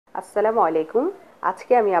আসসালামু আলাইকুম।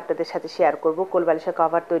 আজকে আমি আপনাদের সাথে শেয়ার করব কোল বালিশের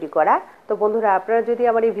কভার তৈরি করা। তো বন্ধুরা, আপনারা যদি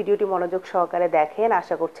আমার এই ভিডিওটি মনোযোগ সহকারে দেখেন,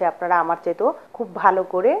 আশা করছি আপনারা আমার চাইতেও খুব ভালো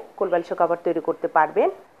করে কোল বালিশের কভার তৈরি করতে পারবেন।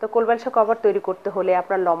 তো কোল বালিশের কভার তৈরি করতে হলে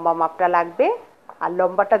আপনার লম্বা মাপটা লাগবে, আর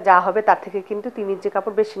লম্বাটা যা হবে তার থেকে কিন্তু 3 ইঞ্চি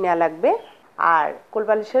কাপড় বেশি নেওয়া লাগবে। আর কোল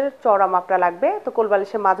বালিশের চওড়া মাপটা লাগবে। তো কোল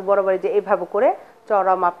বালিশের মাঝ বরাবর যে এইভাবে করে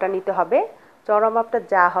চওড়া মাপটা নিতে হবে। চওড়া মাপটা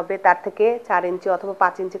যা হবে তার থেকে 4 ইঞ্চি অথবা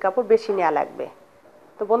 5 ইঞ্চি কাপড় বেশি নেওয়া লাগবে।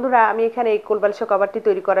 তো বন্ধুরা, আমি এখানে এই কোল বালিশের কভারটি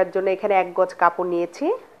তৈরি করার জন্য এখানে 1 গজ কাপড় নিয়েছি।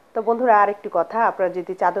 তো বন্ধুরা, আরেকটি কথা, আপনারা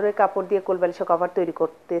যদি চাদরের কাপড় দিয়ে কোল বালিশের কভার তৈরি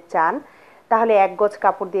করতে চান, তাহলে 1 গজ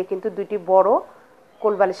কাপড় দিয়ে কিন্তু দুটি বড়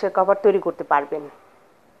কোল বালিশের কভার তৈরি করতে পারবেন।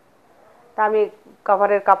 তা আমি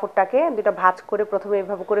কভারের কাপড়টাকে দুটো ভাঁজ করে প্রথমে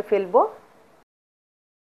এভাবে করে ফেলবো।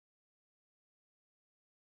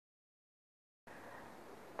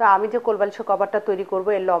 তো আমি যে কোল বালিশের কভারটা তৈরি করব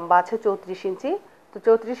এর লম্বা আছে 34 ইঞ্চি। তো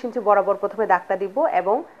 34 ইঞ্চি বরাবর প্রথমে দাগটা দিব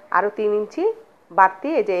এবং আরও 3 ইঞ্চি বাড়তি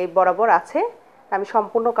এই যে এই বরাবর আছে, আমি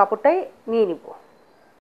সম্পূর্ণ কাপড়টাই নিয়ে নিব।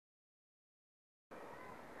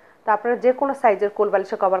 তো আপনারা যে কোনো সাইজের কোল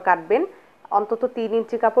বালিশের কভার কাটবেন, অন্তত 3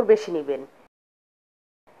 ইঞ্চি কাপড় বেশি নেবেন।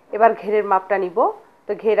 এবার ঘেরের মাপটা নিব।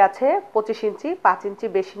 তো ঘের আছে 25 ইঞ্চি, 5 ইঞ্চি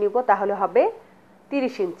বেশি নিব, তাহলে হবে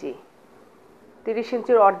 30 ইঞ্চি। 30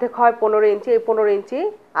 ইঞ্চির অর্ধেক হয় 15 ইঞ্চি। এই 15 ইঞ্চি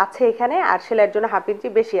আছে এখানে, আর সেলাইয়ের জন্য হাফ ইঞ্চি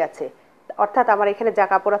বেশি আছে, অর্থাৎ আমার এখানে যা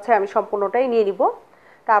কাপড় আছে আমি সম্পূর্ণটাই নিয়ে নিব।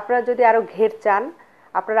 তা আপনারা যদি আরও ঘের চান,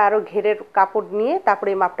 আপনারা আরও ঘেরের কাপড় নিয়ে তারপরে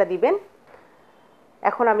এই মাপটা দিবেন।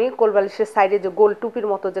 এখন আমি কোল বালিশের সাইডে যে গোল টুপির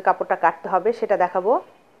মতো যে কাপড়টা কাটতে হবে সেটা দেখাবো।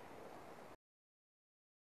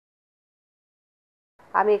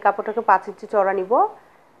 আমি এই কাপড়টাকে 5 ইঞ্চি চওড়া নিব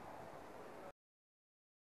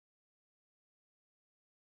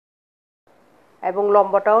এবং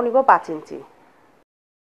লম্বাটাও নিব 5 ইঞ্চি।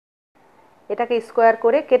 এটাকে স্কোয়ার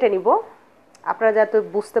করে কেটে নিব, আপনারা যাতে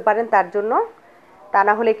বুঝতে পারেন তার জন্য। তা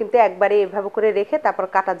না হলে কিন্তু একবারে এভাবে করে রেখে তারপর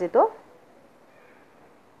কাটা যেত।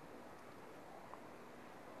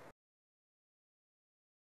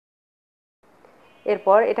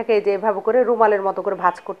 এরপর এটাকে যে এভাবে করে রুমালের মতো করে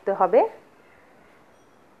ভাঁজ করতে হবে।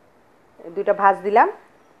 দুইটা ভাঁজ দিলাম,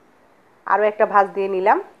 আরও একটা ভাঁজ দিয়ে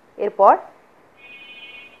নিলাম। এরপর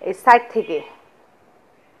এই সাইড থেকে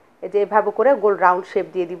এই যে এভাবে করে গোল রাউন্ড শেপ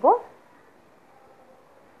দিয়ে দিব।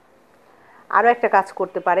 আরও একটা কাজ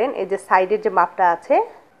করতে পারেন, এই যে সাইডের যে মাপটা আছে,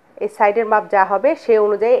 এই সাইডের মাপ যা হবে সেই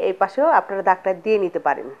অনুযায়ী এই পাশেও আপনারা দাগটা দিয়ে নিতে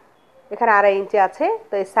পারেন। এখানে 2.5 ইঞ্চি আছে,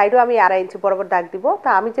 তো এই সাইডেও আমি 2.5 ইঞ্চি বরাবর দাগ দিব। তো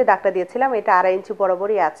আমি যে দাগটা দিয়েছিলাম এটা 2.5 ইঞ্চি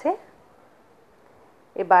বরাবরই আছে।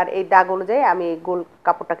 এবার এই দাগ অনুযায়ী আমি গোল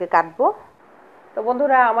কাপড়টাকে কাটবো। তো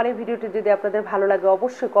বন্ধুরা, আমার এই ভিডিওটি যদি আপনাদের ভালো লাগে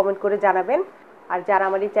অবশ্যই কমেন্ট করে জানাবেন। আর যারা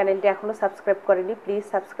আমার এই চ্যানেলটি এখনও সাবস্ক্রাইব করেনি, প্লিজ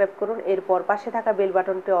সাবস্ক্রাইব করুন। এরপর পাশে থাকা বেল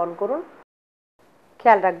বাটনটি অন করুন।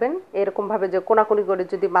 খেয়াল রাখবেন এরকমভাবে যে কোনাকুনি করে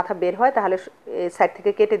যদি মাথা বের হয় তাহলে সাইড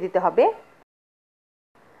থেকে কেটে দিতে হবে।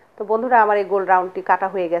 তো বন্ধুরা, আমার এই গোল রাউন্ডটি কাটা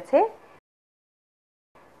হয়ে গেছে।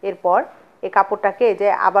 এরপর এই কাপড়টাকে যে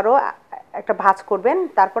আবারও একটা ভাঁজ করবেন,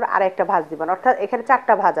 তারপর আর একটা ভাঁজ দিবেন, অর্থাৎ এখানে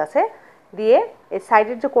 4টা ভাঁজ আছে, দিয়ে এই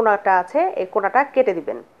সাইডের যে কোনাটা আছে এই কোনাটা কেটে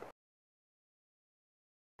দিবেন।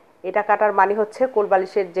 এটা কাটার মানে হচ্ছে কোল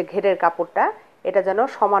বালিশের যে ঘেরের কাপড়টা এটা যেন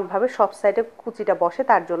সমানভাবে সব সাইডে কুচিটা বসে,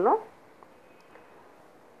 তার জন্য।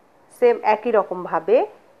 সেম একই রকমভাবে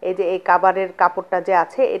এই যে এই কাভারের কাপড়টা যে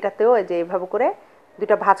আছে এটাতেও এই যে এইভাবে করে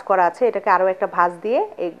দুটো ভাঁজ করা আছে, এটাকে আরও একটা ভাঁজ দিয়ে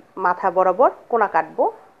এই মাথা বরাবর কোনা কাটবো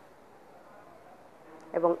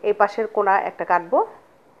এবং এই পাশের কোনা একটা কাটবো।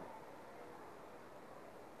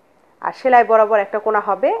 আর সেলাই বরাবর একটা কোনা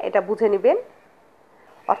হবে, এটা বুঝে নেবেন,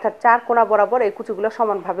 অর্থাৎ 4 কোনা বরাবর এই কুচিগুলো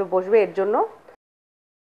সমানভাবে বসবে এর জন্য।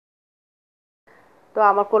 তো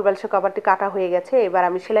আমার কোল বালিশের কভারটি কাটা হয়ে গেছে। এবার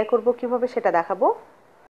আমি সেলাই করব কিভাবে সেটা দেখাবো।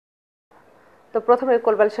 তো প্রথমে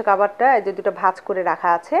কোল বালিশের কভারটা এই যে দুটো ভাঁজ করে রাখা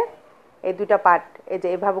আছে, এই দুটো পার্ট এই যে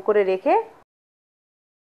এভাবে করে রেখে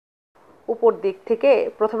উপর দিক থেকে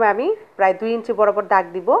প্রথমে আমি প্রায় 2 ইঞ্চি বরাবর দাগ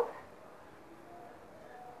দিব।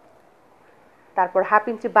 তারপর হাফ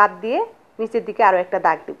ইঞ্চি বাদ দিয়ে নিচের দিকে আরও একটা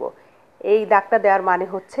দাগ দিব। এই দাগটা দেওয়ার মানে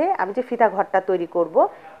হচ্ছে আমি যে ফিতা ঘরটা তৈরি করব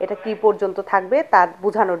এটা কি পর্যন্ত থাকবে তা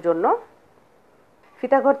বোঝানোর জন্য।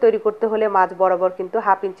 ফিতা ঘর তৈরি করতে হলে মাঝ বরাবর কিন্তু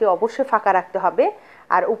হাফ ইঞ্চি অবশ্যই ফাঁকা রাখতে হবে,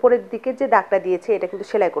 আর উপরের দিকে যে দাগটা দিয়েছে এটা কিন্তু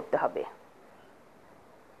সেলাই করতে হবে।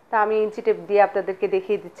 তা আমি ইঞ্চি টেপ দিয়ে আপনাদেরকে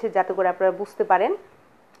দেখিয়ে দিচ্ছি যাতে করে আপনারা বুঝতে পারেন।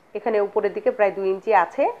 এখানে উপরের দিকে প্রায় 2 ইঞ্চি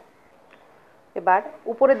আছে। এবার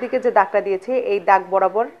উপরের দিকে যে দাগটা দিয়েছে এই দাগ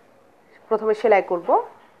বরাবর প্রথমে সেলাই করব।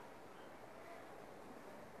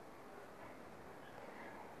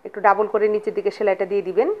 একটু ডাবল করে নিচের দিকে সেলাইটা দিয়ে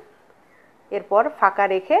দিবেন। এরপর ফাঁকা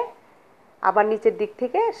রেখে আবার নিচের দিক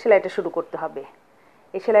থেকে সেলাইটা শুরু করতে হবে।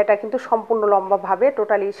 এই সেলাইটা কিন্তু সম্পূর্ণ লম্বাভাবে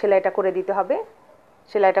টোটালি সেলাইটা করে দিতে হবে।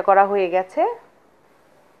 সেলাইটা করা হয়ে গেছে।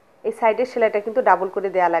 এই সাইডের সেলাইটা কিন্তু ডাবল করে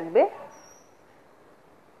দেয়া লাগবে।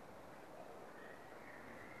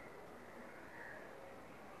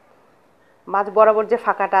 মাঝ বরাবর যে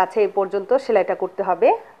ফাঁকাটা আছে এই পর্যন্ত সেলাইটা করতে হবে।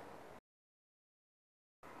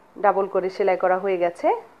 ডাবল করে সেলাই করা হয়ে গেছে।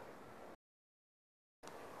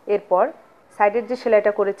 এরপর সাইডের যে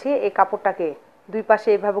সেলাইটা করেছি এই কাপড়টাকে দুই পাশে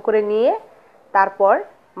এইভাবে করে নিয়ে তারপর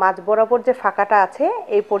মাঝ বরাবর যে ফাঁকাটা আছে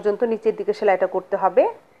এই পর্যন্ত নিচের দিকে সেলাইটা করতে হবে।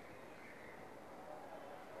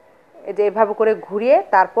 এই যে এভাবে করে ঘুরিয়ে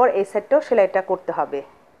তারপর এই সাইডটাও সেলাইটা করতে হবে।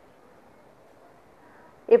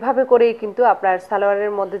 এভাবে করেই কিন্তু আপনার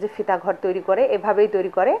সালোয়ারের মধ্যে যে ফিতা ঘর তৈরি করে এভাবেই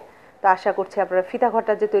তৈরি করে। তো আশা করছি আপনারা ফিতা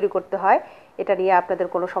ঘরটা যে তৈরি করতে হয় এটা নিয়ে আপনাদের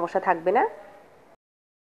কোনো সমস্যা থাকবে না।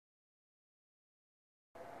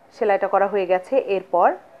 সেলাইটা করা হয়ে গেছে। এরপর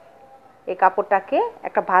এই কাপড়টাকে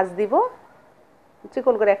একটা ভাঁজ দিব,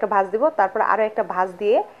 চিকন করে একটা ভাঁজ দিব, তারপর আরও একটা ভাঁজ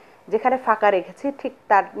দিয়ে যেখানে ফাঁকা রেখেছি ঠিক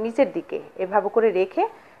তার নিচের দিকে এভাবে করে রেখে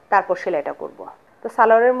তারপর সেলাইটা করব। তো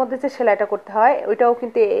সালোয়ারের মধ্যে যে সেলাইটা করতে হয় ওইটাও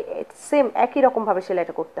কিন্তু সেম একই রকমভাবে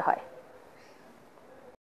সেলাইটা করতে হয়।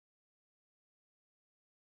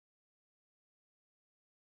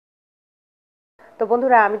 তো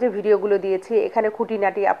বন্ধুরা আমি যে ভিডিওগুলো দিয়েছি এখানে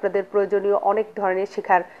খুঁটিনাটি আপনাদের প্রয়োজনীয় অনেক ধরনের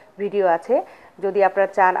শেখার ভিডিও আছে। যদি আপনারা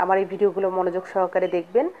চান আমার এই ভিডিওগুলো মনোযোগ সহকারে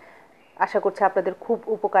দেখবেন, আশা করছি আপনাদের খুব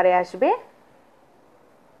উপকারে আসবে।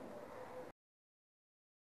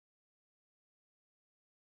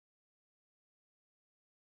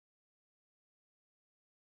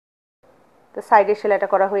 তো সাইডে সেলাইটা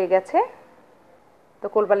করা হয়ে গেছে। তো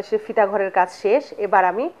কোলবালিশের ফিতা ঘরের কাজ শেষ। এবার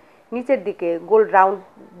আমি নিচের দিকে গোল রাউন্ড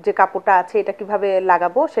যে কাপড়টা আছে এটা কিভাবে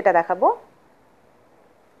লাগাবো সেটা দেখাবো।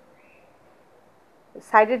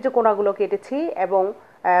 সাইডের যে কোনাগুলো কেটেছি এবং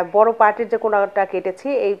বড় পার্টের যে কোনাটা কেটেছি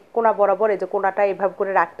এই কোনা বরাবর এই যে কোনাটা এভাবে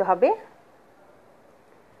করে রাখতে হবে।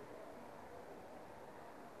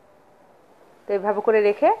 তো এইভাবে করে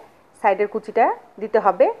রেখে সাইডের কুচিটা দিতে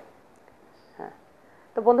হবে। হ্যাঁ,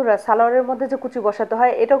 তো বন্ধুরা সালোয়ারের মধ্যে যে কুচি বসাতে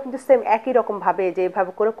হয় এটাও কিন্তু সেম একই রকমভাবে যে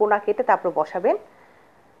এভাবে করে কোনা কেটে তারপর বসাবেন।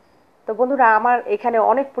 তো বন্ধুরা আমার এখানে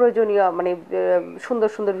অনেক প্রয়োজনীয় মানে সুন্দর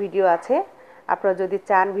সুন্দর ভিডিও আছে, আপনারা যদি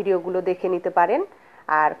চান ভিডিওগুলো দেখে নিতে পারেন।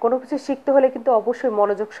 আর কোনো কিছু শিখতে হলে কিন্তু অবশ্যই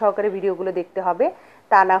মনোযোগ সহকারে ভিডিওগুলো দেখতে হবে,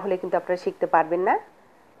 তা না হলে কিন্তু আপনারা শিখতে পারবেন না।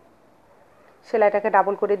 সেলাইটাকে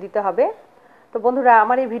ডাবল করে দিতে হবে। তো বন্ধুরা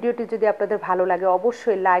আমার এই ভিডিওটি যদি আপনাদের ভালো লাগে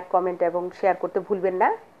অবশ্যই লাইক, কমেন্ট এবং শেয়ার করতে ভুলবেন না।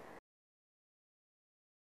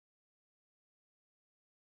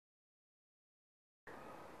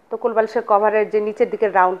 তো কোলবালিশের কভারের যে নিচের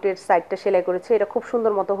দিকের রাউন্ডের সাইডটা সেলাই করেছে এটা খুব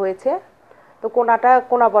সুন্দর মতো হয়েছে। তো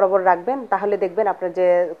কোনা বরাবর রাখবেন, তাহলে দেখবেন আপনার যে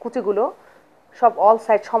কুচিগুলো সব অল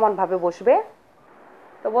সাইড সমানভাবে বসবে।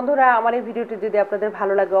 তো বন্ধুরা আমার এই ভিডিওটি যদি আপনাদের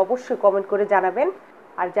ভালো লাগে অবশ্যই কমেন্ট করে জানাবেন।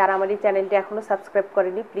 আর যারা আমার এই চ্যানেলটি এখনও সাবস্ক্রাইব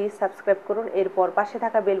করেনি প্লিজ সাবস্ক্রাইব করুন, এরপর পাশে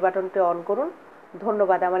থাকা বেল বাটনটি অন করুন।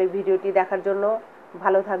 ধন্যবাদ আমার এই ভিডিওটি দেখার জন্য।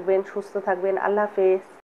 ভালো থাকবেন, সুস্থ থাকবেন। আল্লাহ হাফেজ।